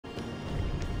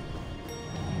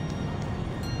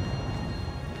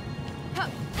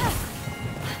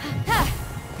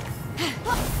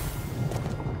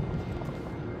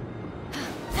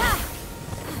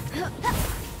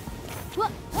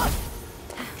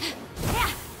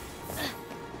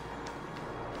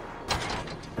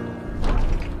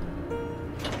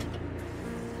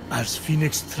As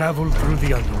Fenyx traveled through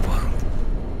the underworld,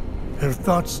 her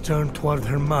thoughts turned toward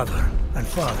her mother and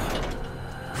father.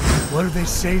 Were they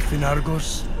safe in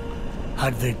Argos?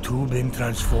 Had they too been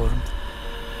transformed?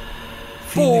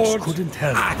 Fenyx couldn't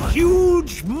help a but...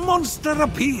 huge monster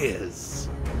appears.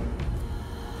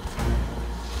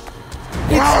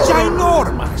 It's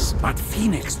ginormous, but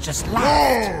Fenyx just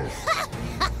laughed.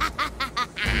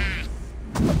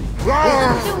 To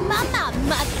mama,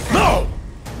 mother. No!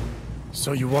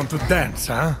 So you want to dance,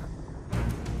 huh?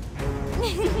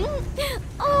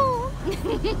 Oh.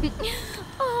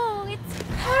 Oh, it's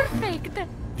perfect.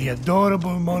 The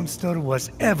adorable monster was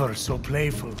ever so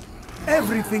playful.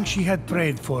 Everything she had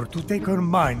prayed for to take her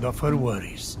mind off her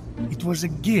worries. It was a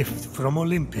gift from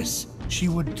Olympus she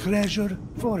would treasure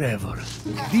forever,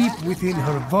 deep within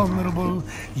her vulnerable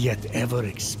yet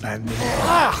ever-expanding heart.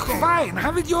 Ah, fine,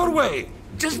 have it your way.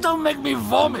 Just don't make me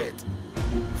vomit.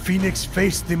 Fenyx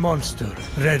faced the monster,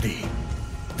 ready.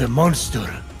 The monster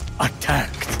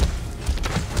attacked.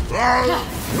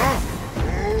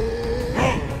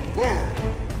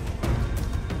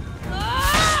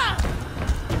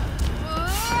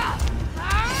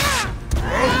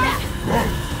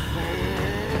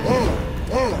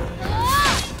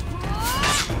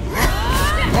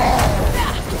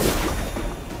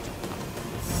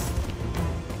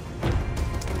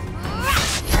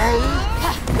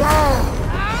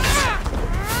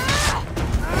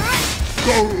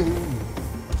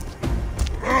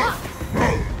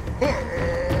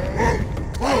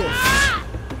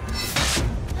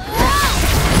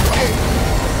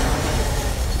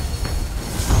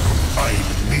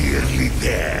 I'm nearly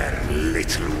there,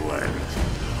 little one.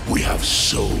 We have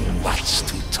so much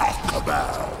to talk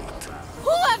about.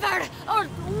 Whoever or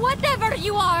whatever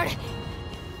you are,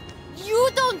 you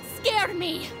don't scare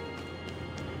me.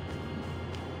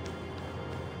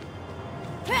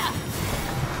 Ha!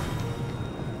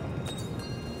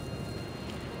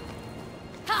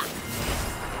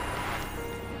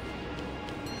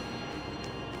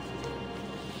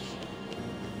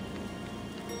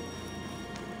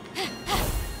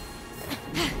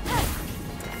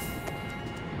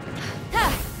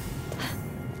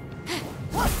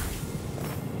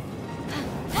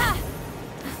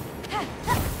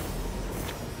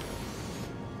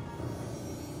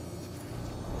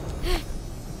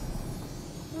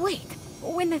 Wait,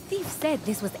 when the thief said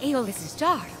this was Aeolus's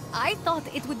jar, I thought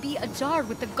it would be a jar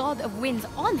with the god of winds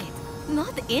on it,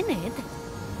 not in it.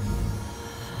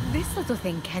 This little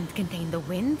thing can't contain the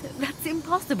wind. That's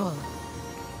impossible.